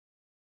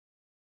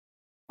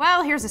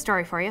Well, here's a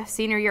story for you.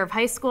 Senior year of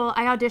high school,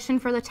 I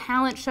auditioned for the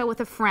talent show with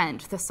a friend.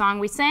 The song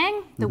we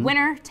sang, the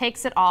winner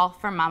takes it all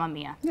from Mamma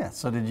Mia. Yeah,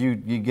 so did you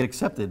get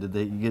accepted?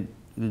 Did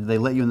they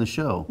let you in the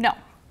show? No.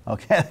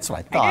 Okay, that's what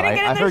I thought.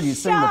 I heard you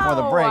sing before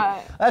the break.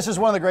 That's just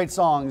one of the great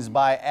songs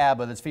by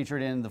ABBA that's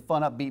featured in the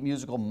fun, upbeat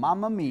musical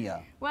Mamma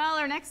Mia. Well,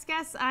 our next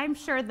guests, I'm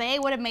sure they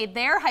would have made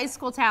their high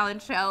school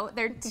talent show.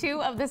 They're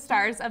two of the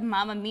stars of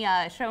Mamma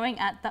Mia, showing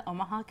at the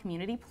Omaha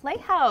Community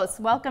Playhouse.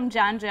 Welcome,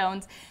 John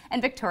Jones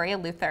and Victoria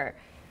Luther.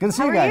 Good to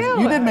see you guys.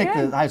 You did make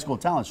the high school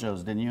talent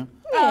shows, didn't you?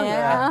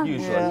 Yeah.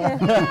 Usually.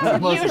 Yeah.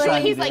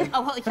 Usually. He's like,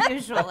 oh, well,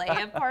 usually.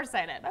 Of course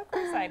I did. Of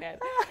course I did.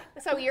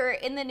 So you're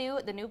in the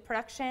new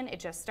production.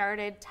 It just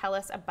started. Tell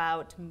us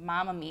about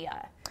Mamma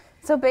Mia.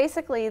 So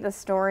basically the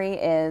story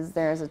is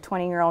there's a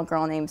 20-year-old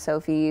girl named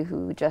Sophie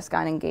who just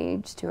got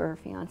engaged to her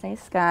fiance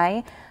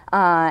Sky,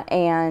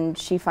 and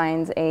she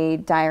finds a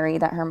diary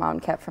that her mom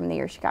kept from the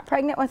year she got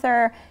pregnant with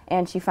her,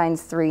 and she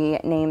finds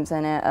 3 names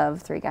in it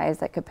of 3 guys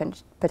that could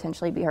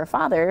potentially be her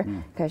father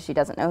because she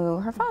doesn't know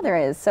who her father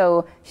is.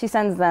 So she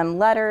sends them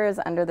letters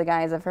under the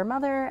guise of her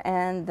mother,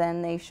 and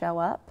then they show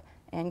up.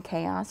 And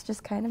chaos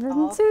just kind of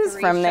ensues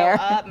from there.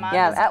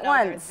 Yeah, at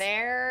once.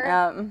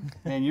 There.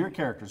 And your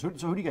characters, so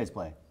who do you guys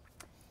play?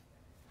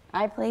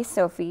 I play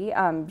Sophie.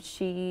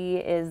 She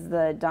is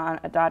the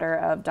daughter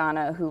of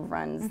Donna, who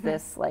runs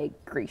this like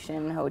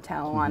Grecian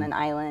hotel on an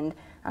island,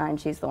 and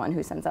she's the one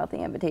who sends out the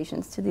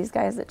invitations to these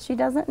guys that she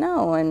doesn't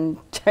know and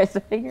tries to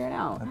figure it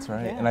out. That's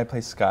right. Yeah. And I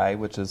play Sky,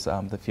 which is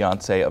the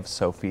fiance of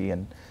Sophie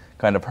and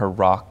kind of her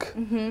rock.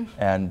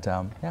 And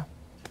yeah.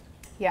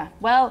 Yeah.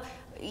 Well,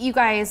 you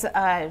guys,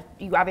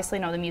 you obviously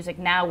know the music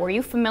now. Were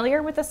you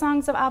familiar with the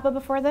songs of ABBA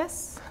before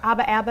this?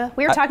 ABBA, ABBA?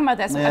 We were talking about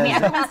this. I mean,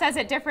 everyone says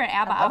it different.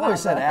 ABBA, ABBA. I've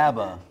always said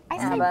ABBA. I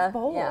say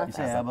both. Yeah. You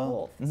say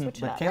ABBA?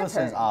 But Kayla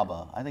says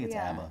ABBA. I think it's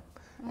ABBA.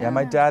 Yeah,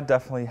 my dad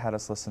definitely had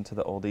us listen to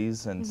the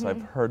oldies, and so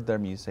I've heard their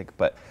music,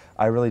 but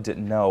I really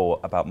didn't know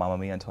about Mamma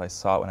Mia until I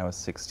saw it when I was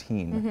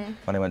 16,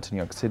 when I went to New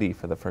York City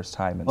for the first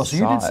time and saw it.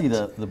 Oh, so you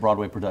did see the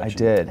Broadway production? I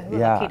did,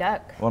 yeah. Lucky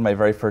duck. One of my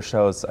very first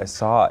shows I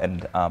saw,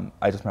 and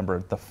I just remember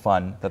the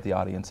fun that the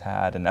audience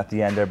had, and at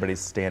the end everybody's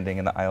standing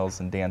in the aisles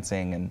and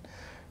dancing, and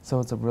so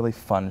it's a really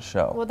fun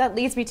show. Well, that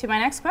leads me to my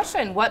next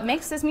question. What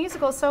makes this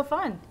musical so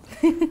fun?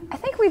 I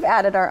think we've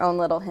added our own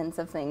little hints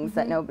of things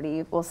that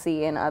nobody will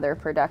see in other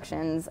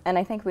productions, and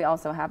I think we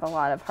also have a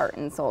lot of heart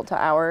and soul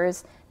to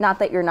ours. Not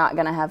that you're not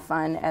going to have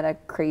fun at a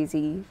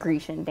crazy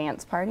Grecian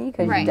dance party,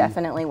 because you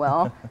definitely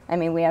will. I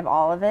mean, we have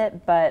all of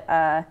it, but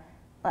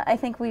I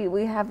think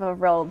we have a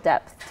real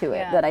depth to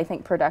it that I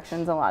think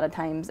productions a lot of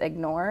times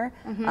ignore,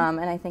 and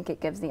I think it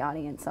gives the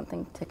audience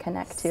something to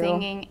connect to.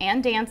 Singing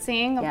and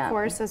dancing, of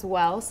course, as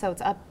well. So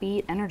it's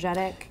upbeat,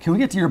 energetic. Can we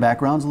get to your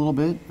backgrounds a little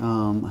bit?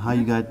 How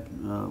you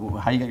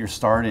got your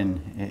start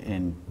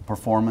in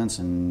performance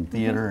and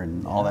theater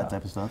and all that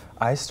type of stuff?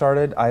 I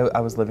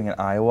was living in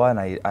Iowa, and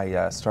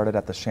I started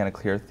at the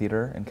Chanticleer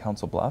Theater in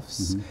Council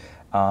Bluffs.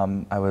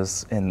 I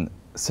was in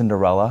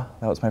Cinderella.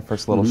 That was my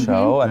first little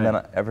show, and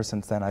then ever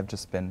since then I've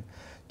just been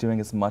doing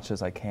as much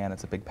as I can.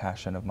 It's a big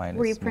passion of mine.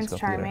 Were you Prince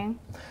Charming?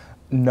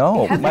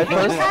 No, my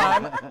first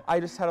time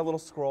I just had a little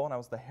scroll and I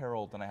was the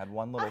herald and I had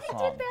one little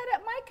song. I did that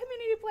at my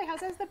community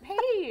playhouse as the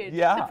page.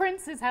 Yeah. The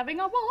prince is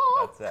having a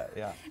ball. That's it,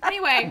 yeah.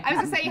 Anyway, I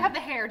was gonna say you have the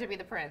hair to be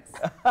the prince.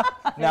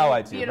 Now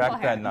I do. Beautiful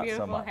Back then, hair, not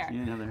beautiful so much.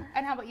 Hair.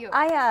 And how about you?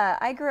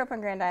 I grew up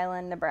in Grand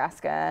Island,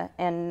 Nebraska,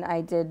 and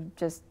I did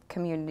just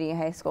community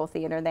high school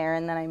theater there,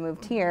 and then I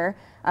moved here,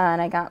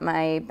 and I got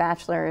my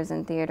bachelor's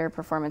in theater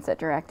performance at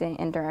directing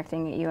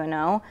at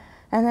UNO.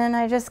 And then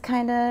I just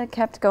kind of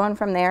kept going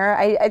from there.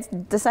 I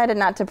decided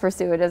not to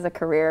pursue it as a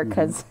career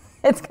because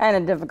it's kind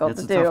of difficult to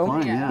do. It's a tough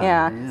line,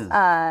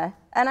 yeah.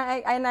 And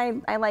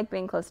I like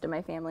being close to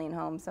my family and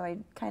home, so I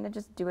kind of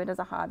just do it as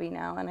a hobby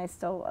now, and I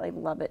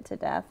love it to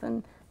death,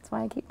 and that's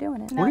why I keep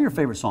doing it. What are your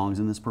favorite songs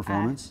in this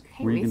performance?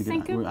 Hey, we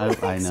think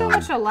so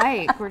much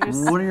alike. We're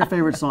just. What are your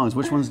favorite songs?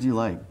 Which ones do you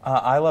like?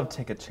 I love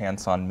Take a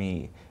Chance on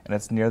Me, and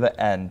it's near the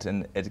end,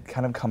 and it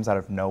kind of comes out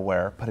of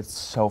nowhere, but it's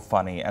so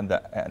funny, and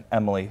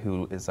Emily,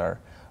 who is our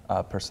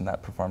person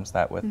that performs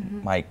that with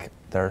Mike,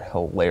 they're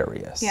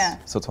hilarious. Yeah.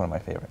 So it's one of my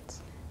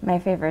favorites. My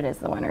favorite is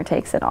The Winner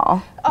Takes It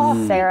All.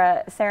 Oh.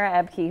 Sarah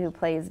Ebke, who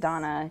plays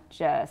Donna,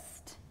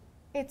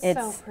 it's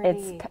so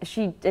pretty.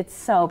 It's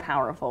so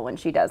powerful when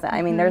she does it.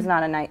 I mean, there's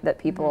not a night that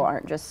people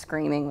aren't just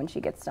screaming when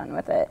she gets done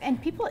with it. And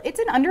it's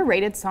an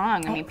underrated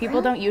song. I mean,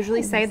 people don't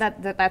usually say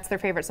that's their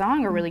favorite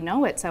song or really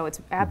know it, so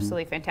it's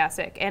absolutely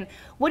fantastic. And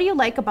what do you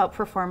like about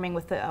performing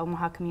with the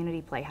Omaha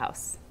Community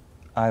Playhouse?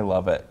 I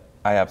love it.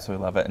 I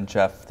absolutely love it. And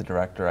Jeff, the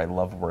director, I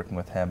love working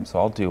with him, so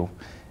I'll do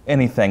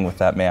anything with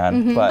that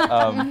man.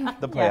 But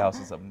the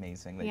Playhouse is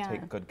amazing. They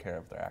take good care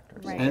of their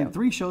actors. Right. And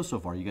 3 shows so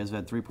far. You guys have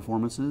had 3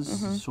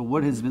 performances. So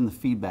what has been the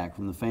feedback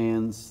from the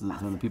fans,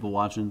 from the people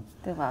watching?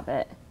 They love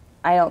it.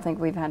 I don't think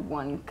we've had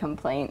one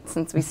complaint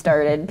since we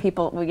started.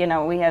 People,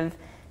 we have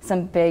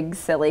some big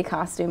silly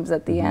costumes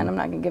at the end. I'm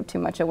not going to give too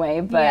much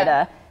away,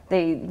 but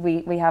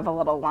we have a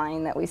little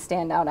line that we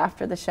stand out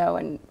after the show,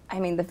 and I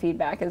mean the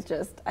feedback is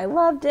just, I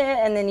loved it.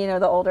 And then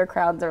the older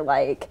crowds are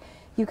like,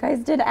 you guys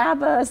did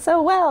ABBA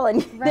so well,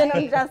 and you did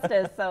them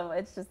justice. So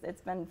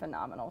it's been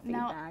phenomenal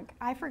feedback. Now,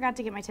 I forgot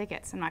to get my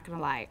tickets. I'm not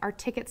gonna lie. Are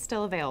tickets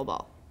still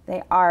available?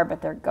 They are,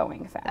 but they're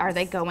going fast. Are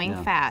they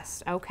going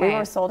fast? Okay. We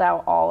were sold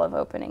out all of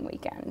opening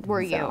weekend.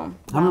 Were you? How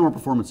many more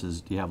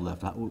performances do you have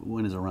left?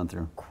 When does it run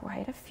through?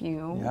 Quite a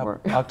few. Yeah,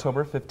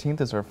 October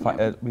 15th is our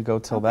we go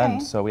till then,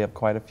 so we have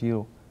quite a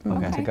few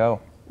to go.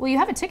 Well, you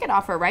have a ticket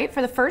offer, right?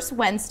 For the first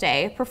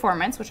Wednesday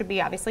performance, which would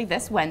be obviously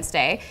this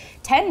Wednesday,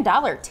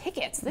 $10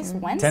 tickets this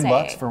Wednesday.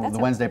 $10 for the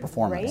Wednesday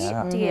performance.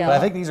 Great deal. But I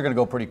think these are going to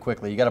go pretty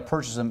quickly. You got to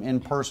purchase them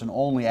in person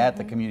only at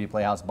the Community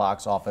Playhouse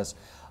box office,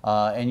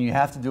 and you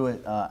have to do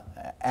it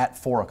at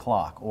 4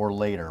 o'clock or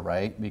later,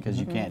 right? Because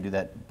you can't do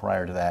that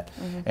prior to that,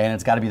 and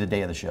it's got to be the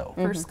day of the show.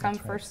 First come,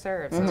 first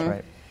serve. That's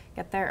right.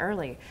 Get there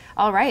early.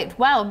 All right.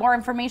 Well, more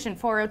information,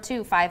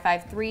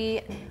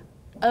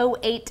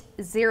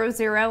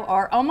 402-553-0800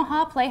 or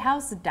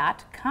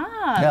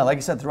omahaplayhouse.com. Yeah, like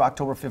you said, through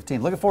October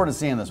 15th. Looking forward to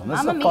seeing this one.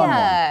 This Mamma is a fun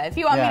Mia. one. If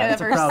you want me to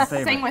it's a crowd ever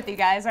favorite. sing with you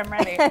guys, I'm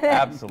ready.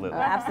 Absolutely.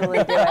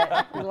 Absolutely do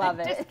it. We love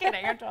it. Just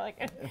kidding. I'm totally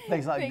kidding.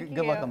 Thanks. Thank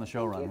Good luck you. on the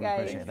show run. you, We guys.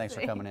 appreciate it. Thanks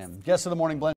for coming in. Guests of the Morning Blend.